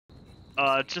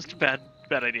Just a bad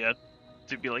idea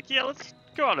to be like, yeah, let's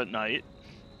go out at night.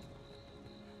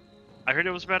 I heard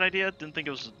it was a bad idea. Didn't think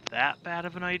it was that bad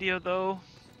of an idea, though.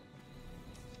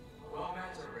 Well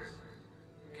met, Arisen.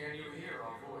 Can you hear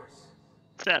our voice?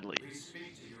 Sadly. We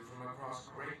speak to you from across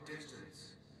great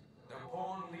distance. The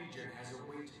Pawn Legion has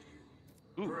awaited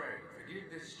you. Ooh. Pray, forgive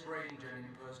this strange and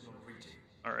impersonal greeting.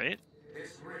 Alright.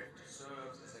 This rift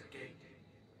serves as a gate.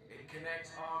 It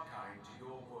connects our kind to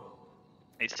your world.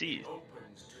 I see. It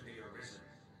opens to the Arisen.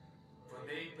 For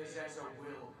they possess a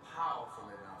will powerful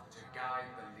enough to guide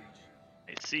the Legion.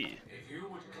 I see. If you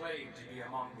would claim to be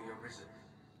among the Arisen,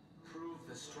 prove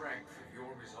the strength of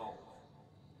your resolve.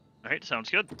 Alright, sounds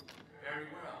good. Very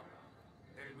well.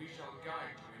 Then we shall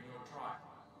guide you in your trial.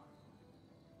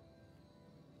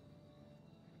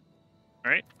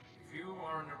 Alright. If you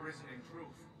are an Arisen in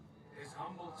truth, this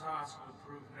humble task will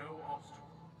prove no obstacle.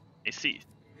 I see.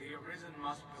 The Arisen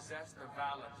must possess the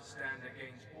valor to stand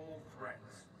against all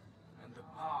threats, and the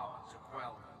power to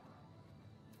quell them.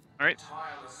 Alright. The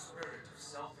tireless spirit of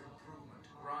self-improvement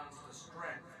grants the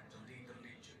strength to lead the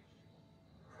Legion.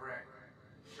 Pray,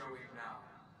 show it now.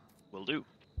 Will do.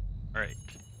 Alright.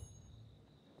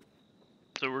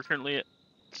 So we're currently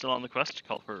still on the quest to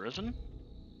call for Arisen,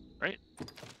 right?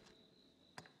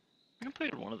 We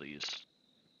completed one of these.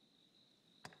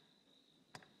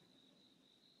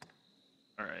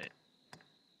 Alright.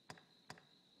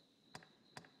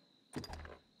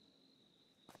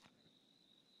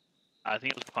 I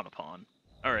think it was Pon Upon.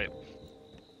 Alright.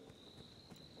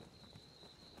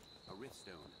 A rift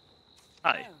stone.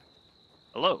 Hi.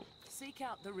 Hello. Seek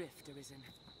out the rift, Arisen.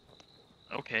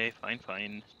 Okay, fine.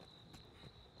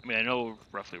 I mean, I know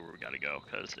roughly where we gotta go,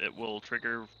 because it will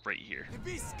trigger right here. The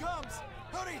beast comes!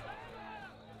 Hurry!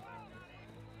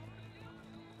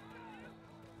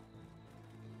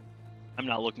 I'm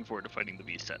not looking forward to fighting the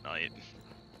beast at night.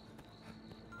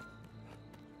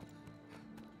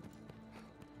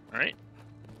 Alright.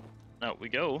 Out we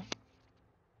go.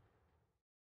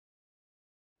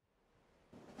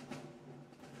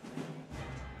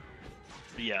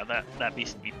 Yeah, that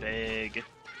beast be big.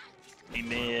 Be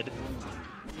mid.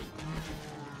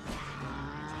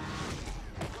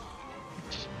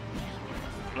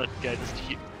 Let the guy just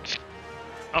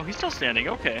oh, he's still standing,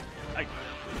 okay. I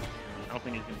don't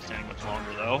think he's gonna be standing much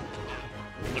longer though.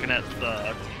 Looking at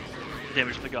the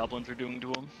damage the goblins are doing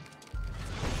to him.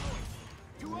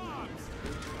 To arms!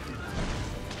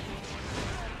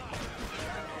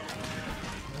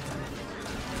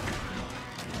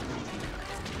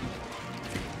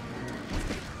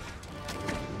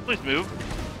 Please move.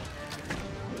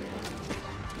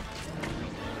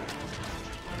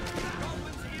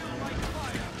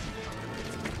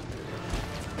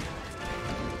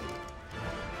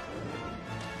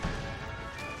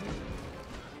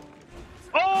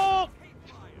 Oh!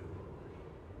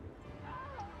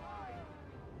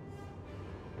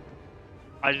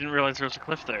 I didn't realize there was a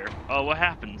cliff there. Oh, what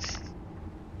happens?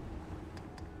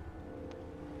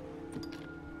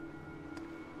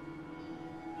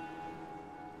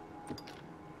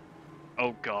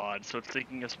 Oh god, so it's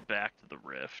taking us back to the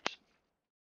rift.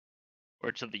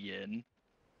 Or to the inn.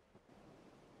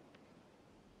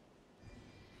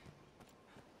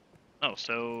 Oh,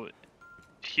 so...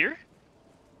 here?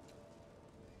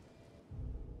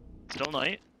 Still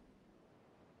night?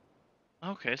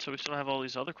 Okay, so we still have all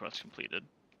these other quests completed.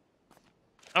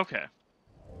 Okay.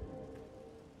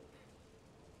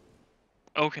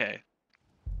 Okay.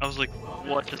 I was like,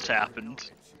 what just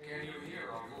happened? Can you hear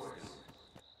our voice?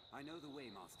 I know the way,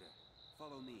 Master.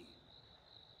 Follow me.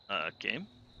 Game?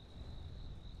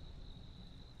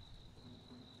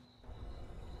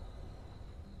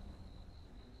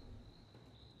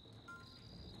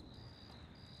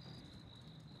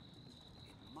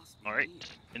 It must be Alright,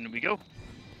 here. in we go.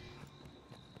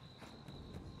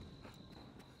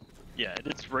 Yeah, it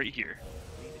is right here.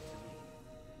 Leave it to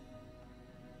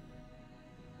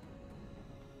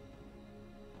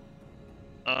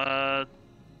me. A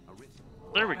rift.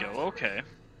 There we go, okay.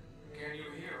 Can you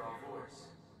hear our voice?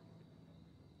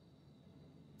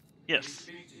 We Yes.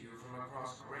 speak to you from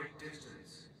across great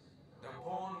distance. The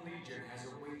Pawn Legion has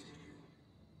awaited you.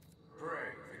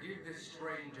 Pray, forgive this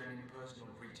strange and impersonal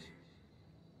greeting.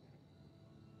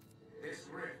 This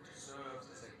rift serves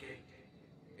as a gate.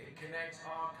 It connects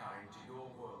our kind to your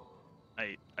world.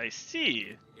 I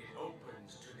see. It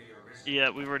opens to the Arisen. Yeah,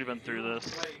 we've already been through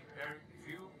this.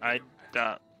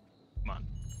 Come on.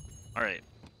 Alright.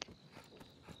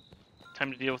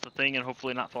 Time to deal with the thing and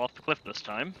hopefully not fall off the cliff this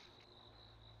time.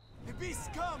 The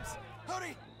beast comes!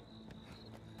 Hurry!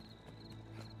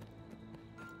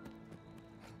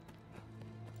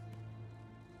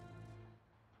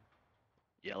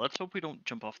 Yeah, let's hope we don't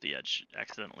jump off the edge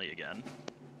accidentally again.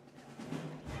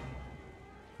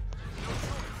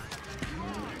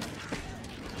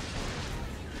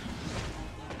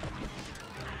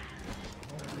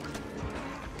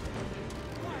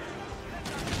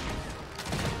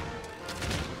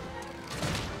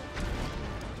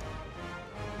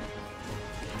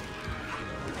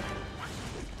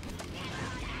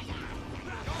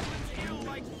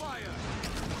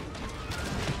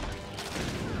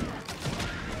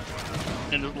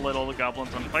 And just lit all the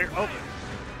goblins on fire. Oh,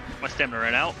 my stamina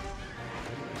ran out.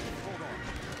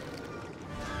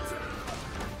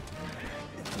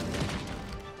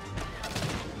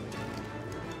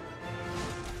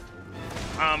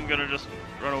 I'm gonna just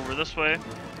run over this way.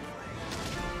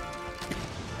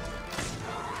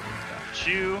 Got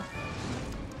you.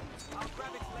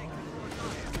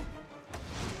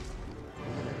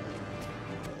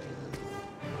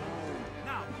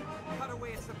 Now, cut away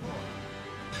its support.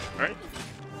 All right.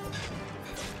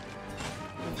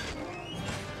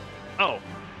 Oh.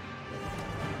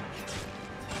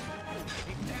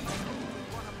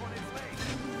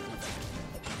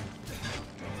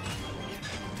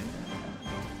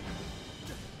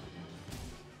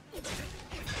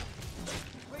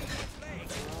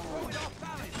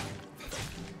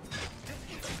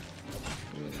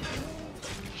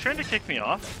 He's trying to kick me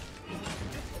off.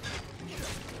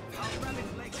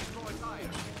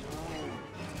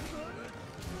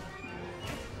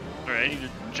 Alright, I need to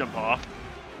jump off.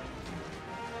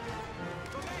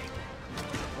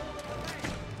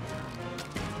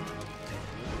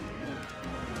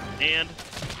 And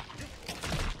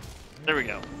there we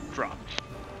go. Dropped.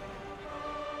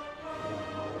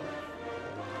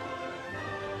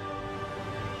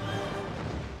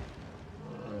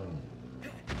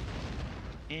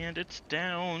 And it's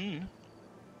down.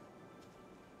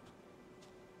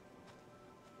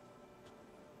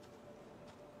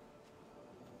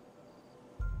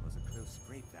 Was a close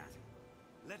scrape, that.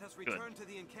 Let us return to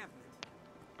the encampment.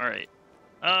 Alright.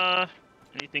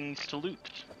 Anything to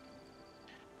loot?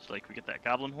 So like we get that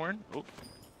goblin horn. Oh.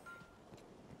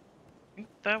 I think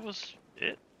that was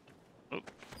it. Oh.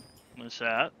 What's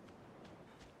that?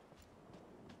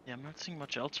 Yeah, I'm not seeing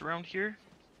much else around here.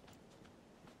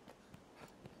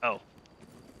 Oh.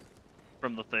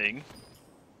 From the thing.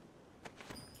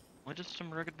 What just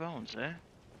some rugged bones, eh?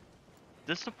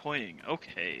 Disappointing.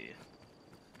 Okay.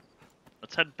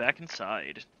 Let's head back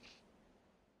inside.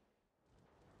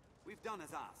 We've done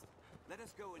as asked. Let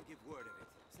us go and give word of it.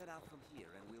 Set out from here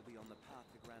and we'll be on the path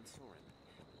to Grand Sorin.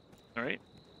 Alright.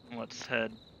 Let's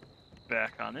head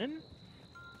back on in.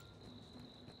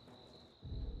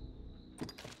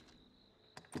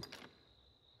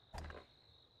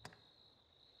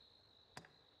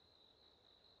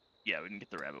 Yeah, we didn't get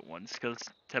the rabbit ones because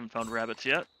haven't found rabbits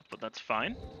yet, but that's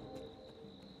fine.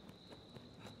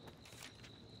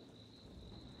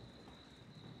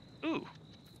 Ooh.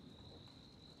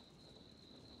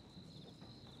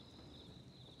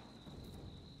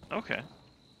 Okay.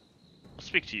 I'll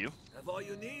speak to you. Have all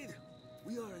you need?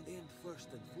 We are an end first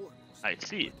and foremost. I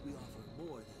see. But we offer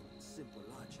more than simple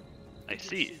lodging. I We can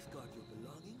see. Safeguard your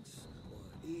belongings or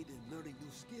aid in learning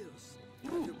new skills.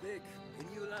 Have your pick.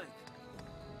 Any you like.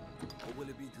 What will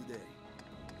it be today?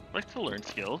 I'd like to learn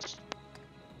skills.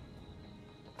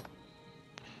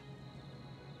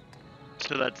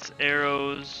 So that's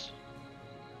arrows.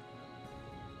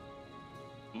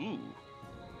 Ooh.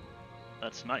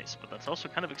 That's nice, but that's also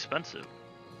kind of expensive.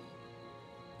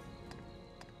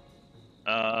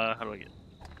 How do I get...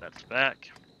 That's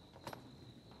back.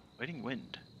 Fighting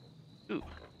wind. Ooh.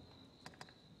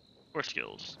 More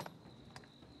skills.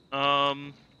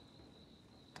 Can't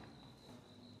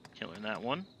learn that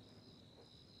one.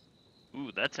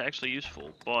 Ooh, that's actually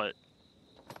useful, but...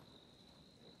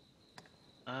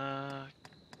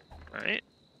 Alright.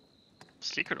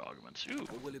 Secret augments. Ooh.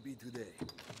 What will it be today?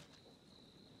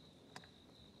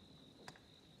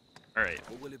 Alright.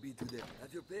 What will it be today?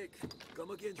 Have your pick.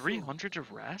 Come again. 300 of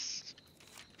rest?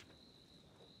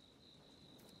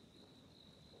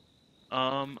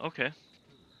 Okay.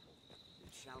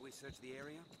 Shall we search the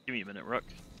area? Give me a minute, Rook.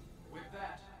 With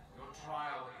that, your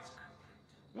trial is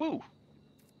complete. Woo!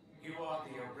 You are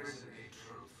the Arisen in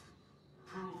truth,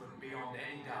 proven beyond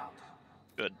any doubt.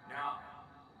 Good. Now,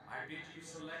 I bid you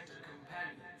select a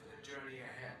companion for the journey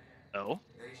ahead. Oh?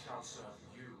 They shall serve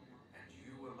you, and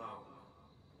you alone,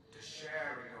 to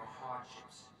share in your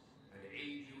hardships, and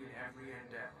aid you in every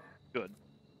endeavor. Good.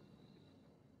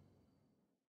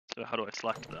 So how do I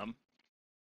select them?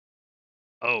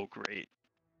 Oh, great.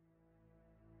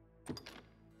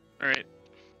 Alright.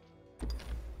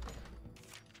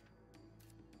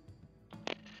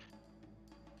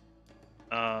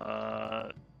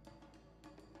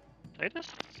 Titus?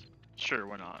 Sure,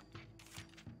 why not?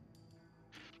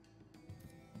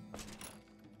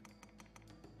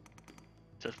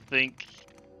 To think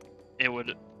it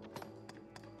would.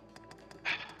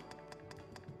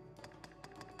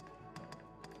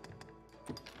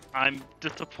 I'm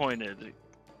disappointed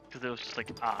because it was just like,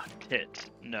 tit.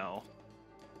 No.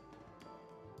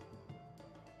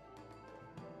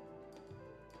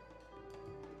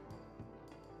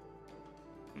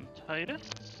 Titus?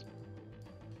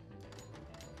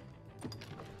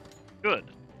 Good.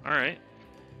 Alright.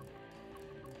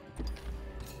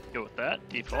 Go with that.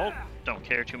 Default. Don't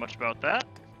care too much about that.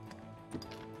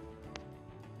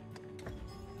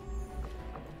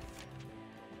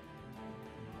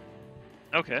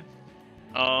 Okay.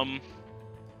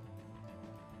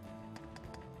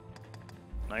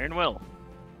 Iron Will.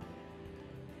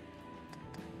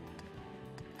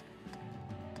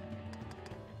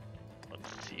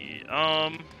 Let's see.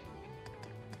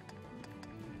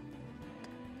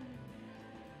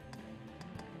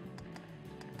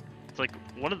 It's like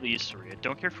one of these three. I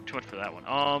don't care too much for that one.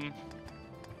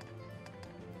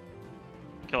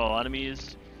 Kill all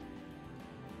enemies.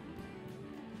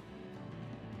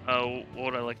 Oh, what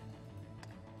would I like?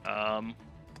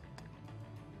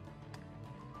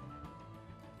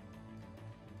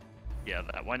 Yeah,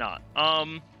 that. Why not?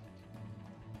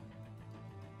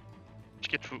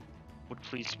 Sketch would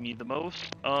please me the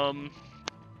most.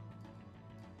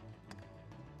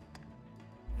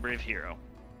 Brave Hero.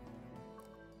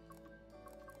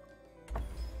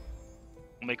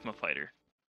 I'll make him a fighter.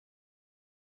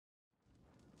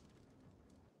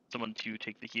 Someone to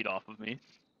take the heat off of me.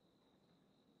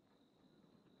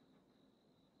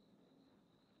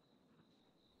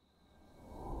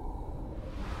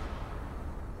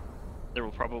 There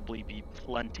will probably be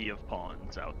plenty of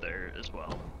pawns out there as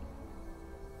well.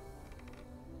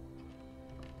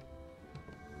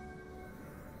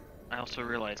 I also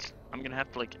realize I'm gonna have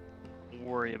to like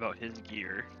worry about his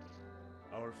gear.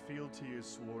 Our fealty is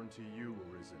sworn to you,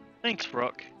 Arisen. Thanks,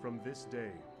 Brooke. From this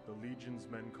day, the Legion's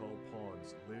men called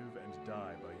pawns live and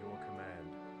die by your command.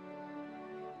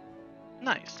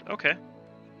 Nice. Okay.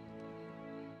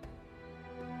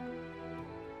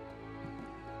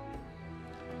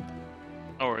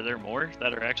 Oh, are there more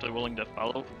that are actually willing to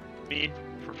follow me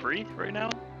for free right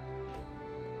now?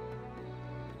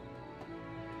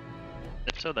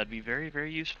 If so, that'd be very,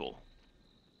 very useful.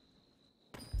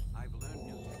 I've learned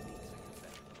new techniques I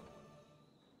can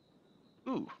better.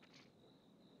 Ooh.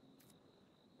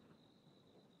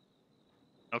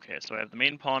 Okay, so I have the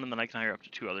main pawn, and then I can hire up to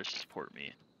 2 others to support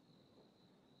me.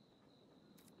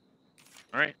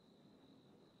 Alright.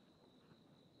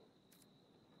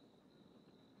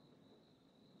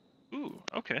 Ooh,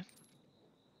 okay.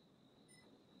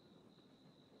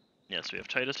 Yes, we have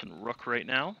Titus and Rook right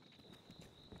now.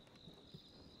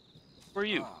 Who are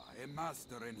you? Ah, a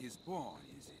master and his pawn,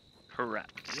 is it?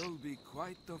 Correct. You'll be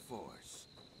quite the force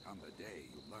on the day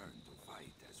you learn to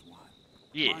fight as one.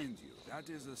 Yeah. Mind you, that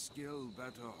is a skill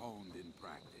better honed in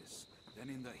practice than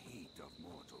in the heat of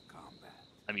mortal combat.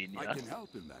 I mean, yes. I can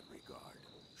help in that regard,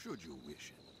 should you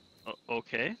wish it.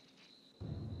 Okay.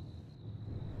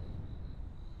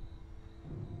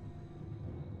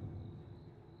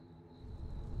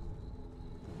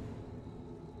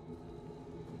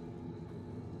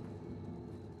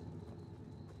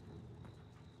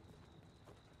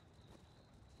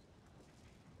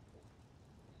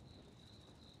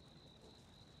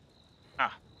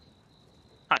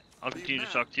 Hi, I'll continue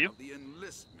to talk to you. Of the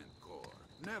enlistment corps.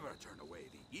 Never turn away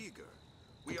the eager.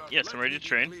 We are Yes, I'm ready to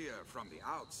train. Clear from the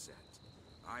outset.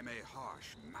 I'm a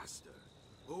harsh master,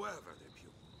 whoever the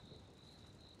pupil.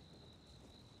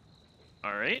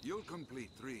 Alright. You'll complete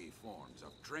 3 forms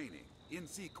of training in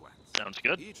sequence. Sounds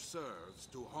good. Each serves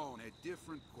to hone a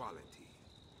different quality.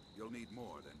 You'll need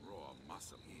more than raw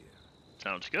muscle here.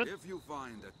 Sounds good. If you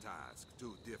find a task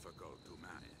too difficult to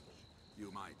manage,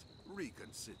 you might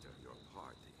reconsider your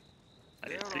party. I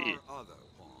There see. are other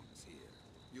pawns here.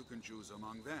 You can choose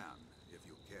among them if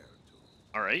you care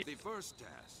to. Alright. The first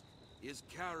task is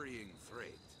carrying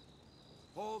freight.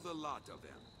 Haul the lot of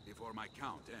them before my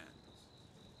count ends.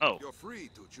 Oh, You're free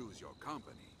to choose your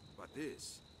company, but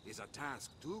this is a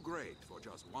task too great for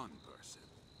just one person.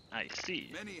 I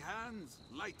see. Many hands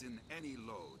lighten any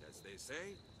load, as they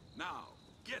say. Now,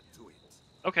 get to it.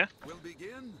 Okay, We'll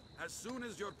begin as soon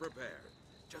as you're prepared.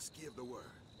 Just give the word.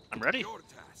 I'm ready. Your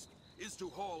task is to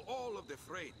haul all of the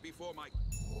freight before my...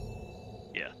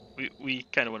 Yeah, we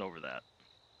kind of went over that.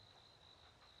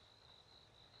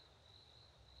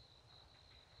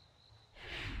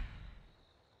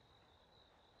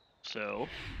 So,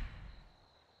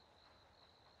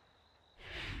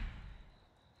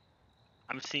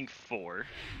 I'm seeing 4.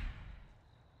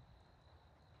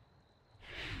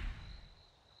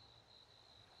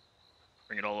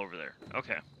 Bring it all over there.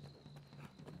 Okay.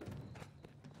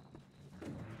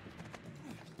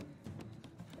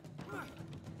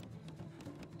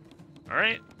 All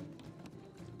right.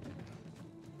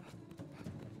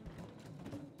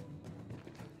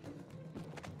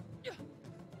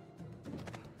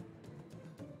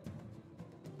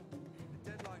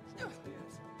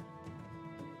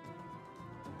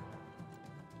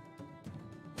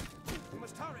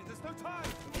 There's no time.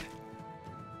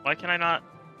 Why can I not?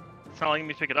 It's not letting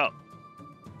me pick it up.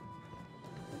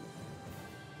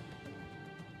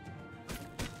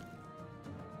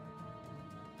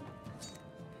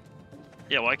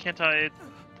 Yeah, why can't I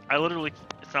literally,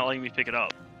 it's not letting me pick it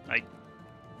up. I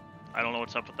don't know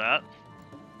what's up with that.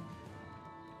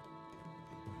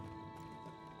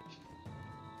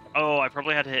 Oh, I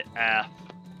probably had to hit F.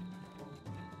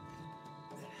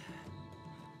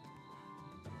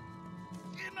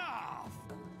 Enough.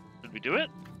 Did we do it?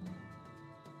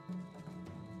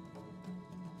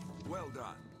 Well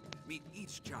done. Meet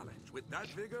each challenge with that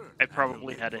vigor. I and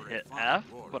probably you'll had to make for a hit fine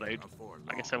F, warrior but I before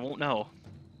guess I long. won't know.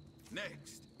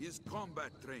 Next is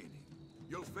combat training.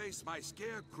 You'll face my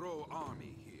Scarecrow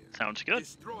army here. Sounds good.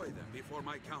 Destroy them before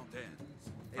my count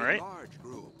ends. All right. A large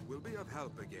group will be of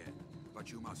help again,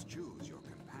 but you must choose your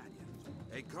companions.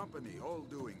 A company all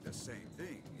doing the same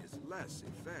thing is less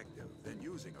effective than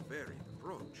using a varied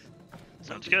approach.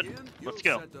 Sounds To good. begin, Let's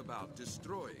you'll go. set about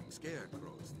destroying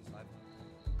scarecrows.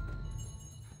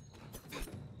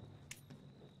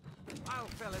 I'll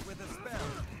fell it with a spell.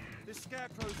 This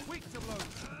scarecrow's weak to blows.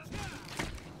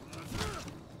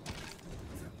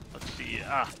 Let's see.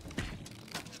 Ah,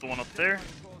 the one up there.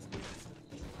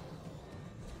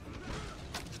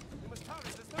 We must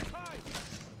hurry, there's no time.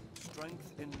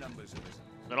 Strength in numbers, Arisen.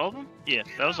 Is that all of them? Yeah,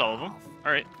 that was all of them.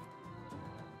 All right.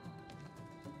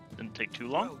 Didn't take too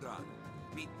long. Well done.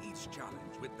 Meet each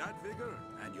challenge with that vigor,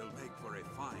 and you'll make for a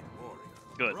fine warrior.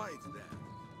 Good. Right then.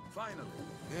 Finally,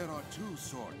 there are 2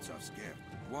 sorts of scare.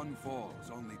 One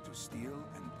falls only to steal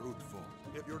and brute force.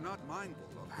 If you're not mindful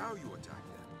of how you attack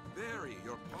them, vary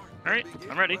your part. All right,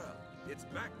 I'm ready. Well, it's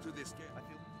back to this scare.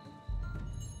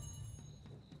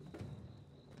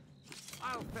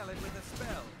 I'll fell it with a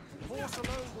spell. Force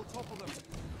alone will topple them.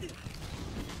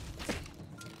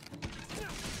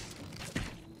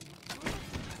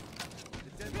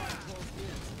 The deadline draws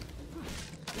near.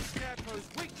 This scarecrow's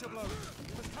weak to blows.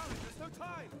 We must hurry, there's no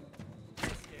time.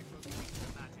 This scarecrow's weak to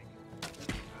magic.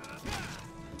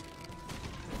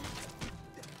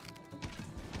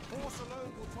 Force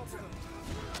alone will topple them.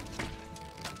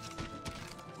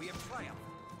 We have triumphed.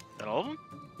 Is that all of them?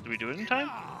 Did we do it in time?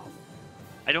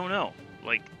 I don't know.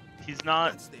 Like, he's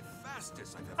not. That's the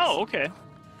fastest I've ever Oh, seen okay. you run.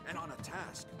 And on a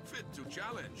task fit to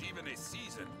challenge even a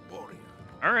seasoned warrior.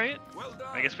 All right. Well done.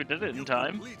 I guess we did it in You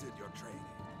time. completed your training.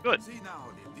 Good. See now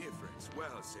the difference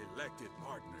well-selected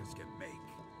partners can make.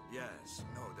 Yes,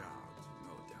 no doubt,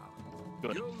 no doubt.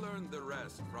 Good. You'll learn the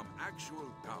rest from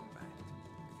actual combat.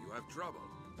 If you have trouble,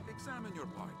 examine your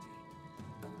party.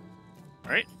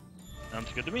 All right.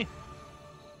 Sounds good to me.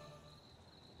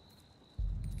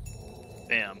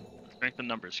 Bam. Strength in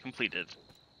numbers completed.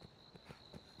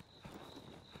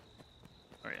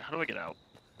 All right. How do I get out?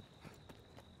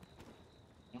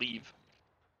 Leave.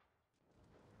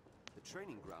 The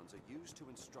training grounds are used to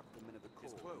instruct the men of the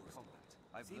corps in combat.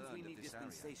 I've Seems we learned need of this area.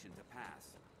 dispensation to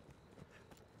pass.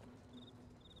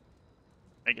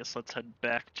 I guess let's head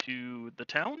back to the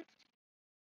town.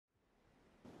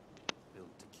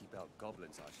 Built to keep out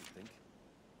goblins, I should think.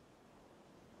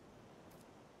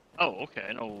 Oh, okay.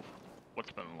 I know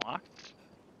what's been unlocked.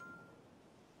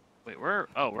 Wait, we're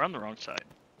on the wrong side.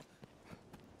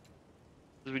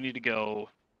 We need to go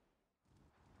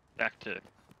back to,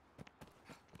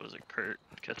 what is it,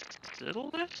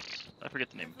 Castilis? I forget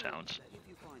the name of towns. If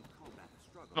you find combat a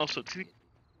struggle, And also,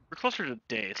 we're closer to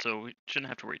day, so we shouldn't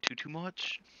have to worry too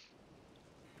much.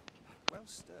 Well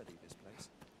sturdy, this place.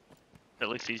 At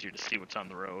least easier to see what's on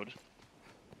the road.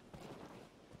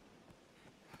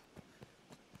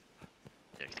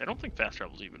 Yeah, 'cause I don't think fast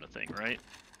travel's even a thing, right?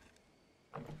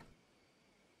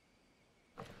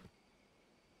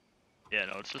 Yeah,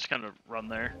 no, it's just kind of run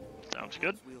there. Sounds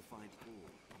good. we'll find all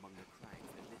among the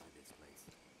crags that litter this place.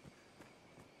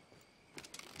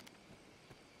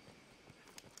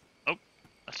 Oh,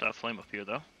 I saw a flame up here,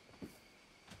 though.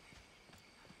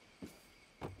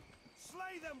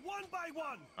 Slay them one by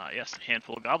one! Ah, yes, a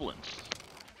handful of goblins.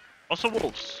 Also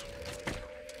wolves.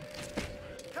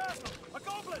 Careful! A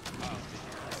goblin!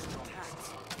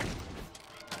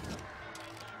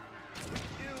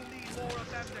 You'll need more of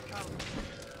them to come.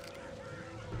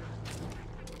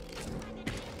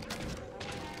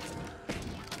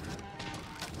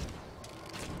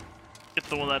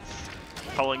 the one that's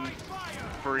calling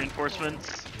for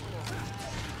reinforcements?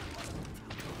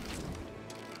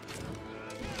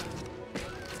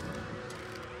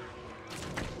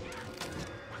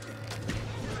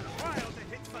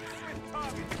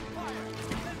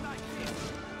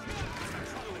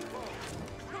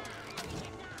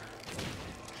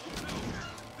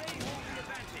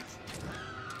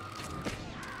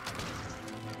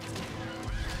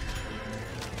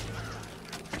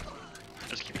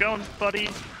 Just keep going, buddy.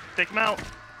 Take him out.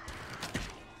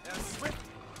 They are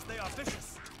swift, they are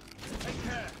vicious. Take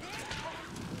care.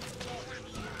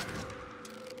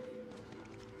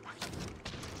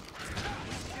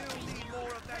 We still need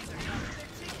more of them to come.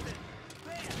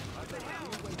 What the hell?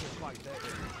 You wait to fight there.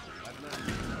 I've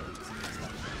learned.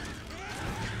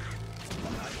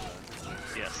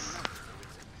 Yes.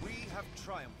 We have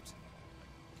triumphed.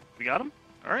 We got him?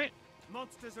 Alright.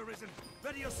 Monsters arisen.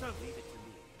 Ready yourself. Leave it to me.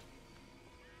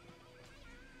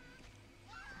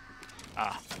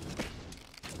 Ah.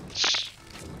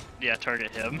 Yeah,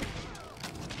 target him.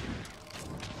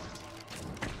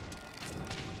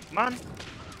 Come on.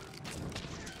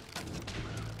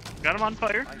 Got him on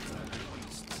fire.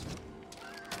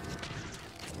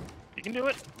 You can do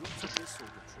it.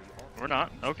 Or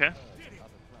not. Okay.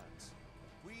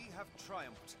 We have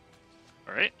triumphed.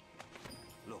 Alright.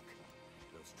 Look,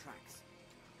 those tracks.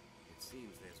 It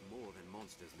seems there's more than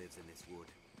monsters lives in this wood.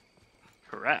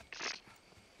 Correct.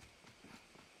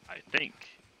 I think.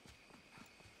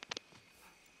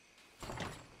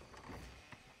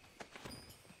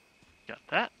 Got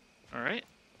that. Alright.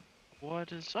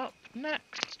 What is up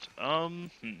next? Who knows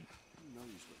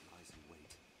what lies in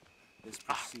wait? Let's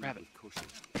proceed rabbit. with caution.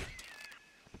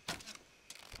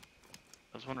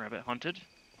 There's one rabbit hunted.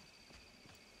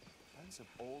 Plants of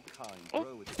all kinds Oh.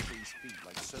 grow at the tree's feet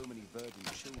like so many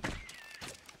verdant children.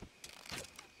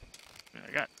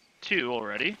 I got 2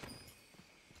 already.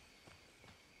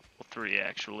 Well, 3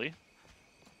 actually.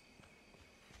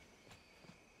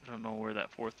 I don't know where that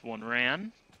 4th one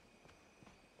ran.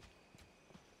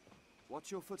 Watch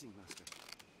your footing, Master.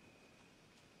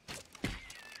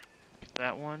 Get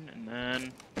that one, and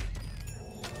then...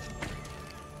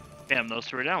 Damn, those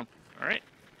 3 are down. Alright.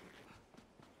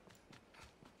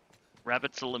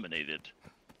 Rabbits eliminated.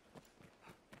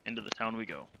 Into the town we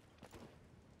go.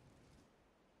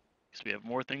 Because we have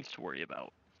more things to worry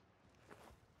about.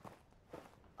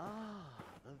 Ah,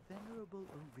 the venerable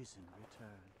Arisen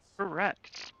returns.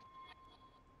 Correct.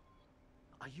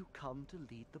 Are you come to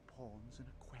lead the pawns in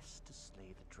a quest to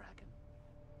slay the dragon?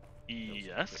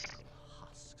 Yes. Those little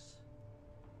husks.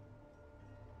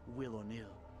 Will or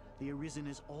nill, the Arisen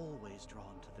is always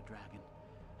drawn to the dragon,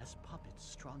 as puppets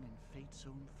strung in fate's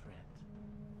own thread.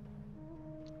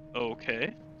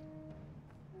 Okay.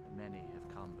 Many have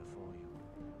come before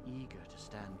you, eager to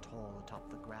stand tall atop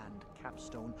the grand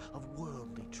capstone of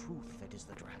worldly truth that is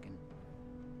the dragon.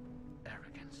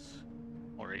 Arrogance.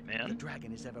 Alright, The man.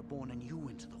 dragon is ever born anew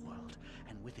into the world,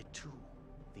 and with it too,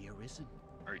 the Arisen.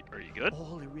 Are you good?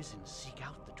 All Arisen seek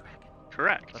out the dragon,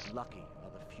 Correct. but lucky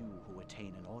are the few who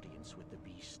attain an audience with the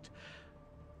beast,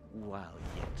 while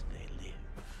yet they live.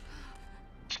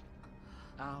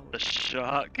 Our The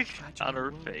shock fragile on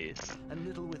her world, face. and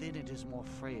little within it is more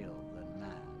frail than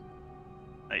man.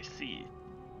 I see.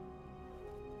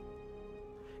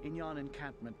 In yon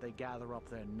encampment they gather up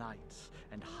their knights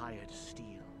and hired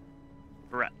steel.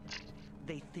 Correct.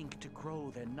 They think to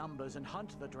grow their numbers and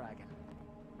hunt the dragon.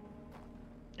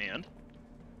 And?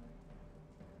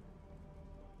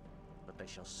 But they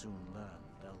shall soon learn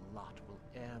their lot will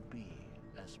e'er be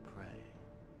as prey.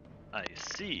 I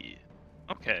see.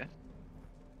 Okay.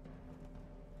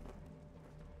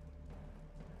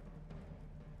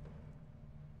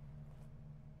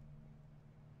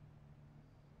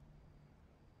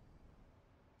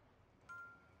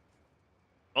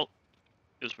 Well,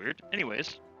 it was weird.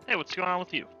 Anyways, hey, what's going on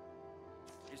with you?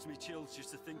 Gives me chills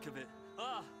just to think of it.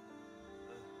 I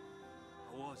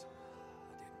didn't.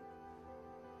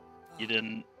 You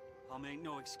didn't... I'll make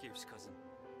no excuse, cousin.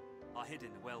 I hid in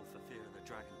the well for fear of the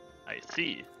dragon. I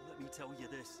see. Let me tell you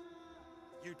this.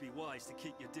 You'd be wise to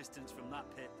keep your distance from that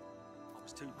pit. I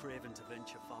was too craven to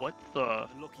venture far. What the...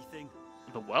 The lucky thing.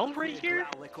 The well right Clear here?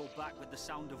 growl echoed back with the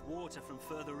sound of water from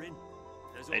further in.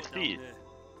 There's I all see. down there.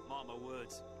 Mark my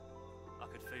words. I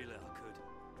could feel it, I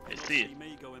could. I You don't see.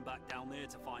 me going back down there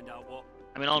to find out what...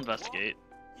 I mean, I'll investigate.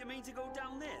 What? You mean to go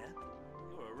down there?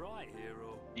 You're a right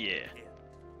hero. Yeah. Here,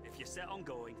 if you're set on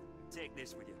going, take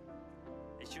this with you.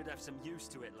 It should have some use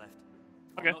to it left.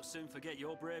 Okay. I'll not soon forget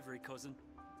your bravery, cousin.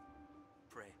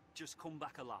 Pray, just come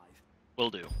back alive. Will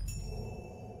do.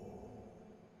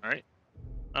 Alright.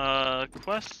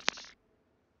 Quests.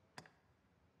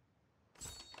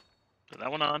 Put that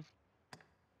one on.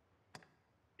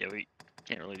 Yeah, we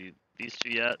can't really do these two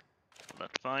yet.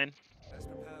 That's fine. Let's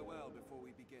prepare well before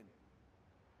we begin.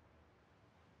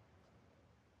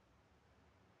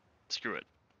 Screw it.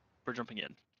 We're jumping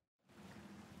in.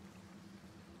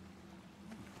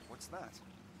 What's that?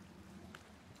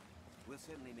 We'll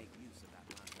certainly make use of that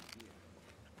lantern here.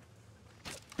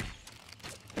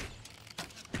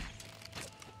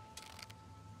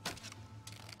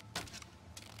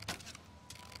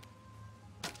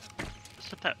 Just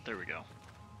hit that. There we go.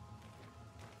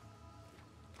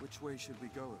 Which way should we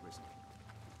go, Arisen?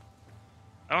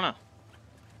 I don't know.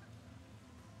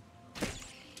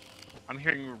 I'm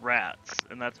hearing rats,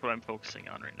 and that's what I'm focusing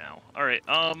on right now. Alright,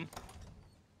 yeah,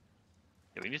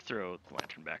 we need to throw the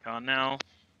lantern back on now.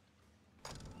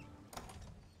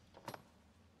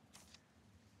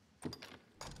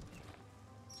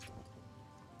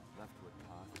 Leftward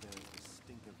path bears the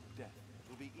stink of death. It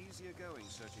will be easier going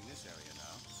searching this area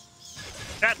now.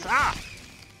 That's ah!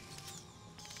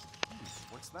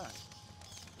 What's that?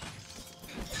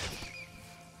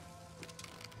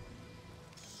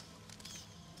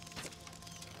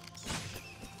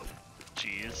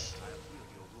 Jeez.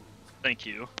 Thank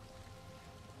you.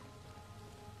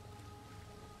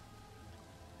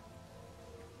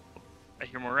 I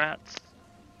hear more rats.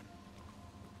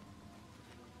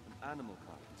 An animal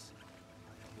carcass.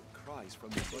 It cries from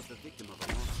the Was the victim of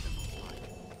a monster.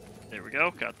 There we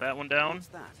go. Got that one down. What's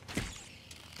that?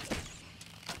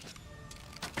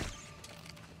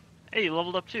 Hey, you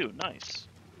leveled up too. Nice.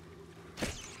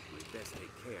 We'd best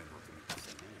take care not to make the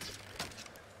same mistake.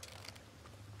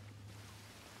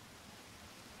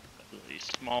 A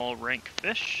small rank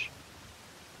fish.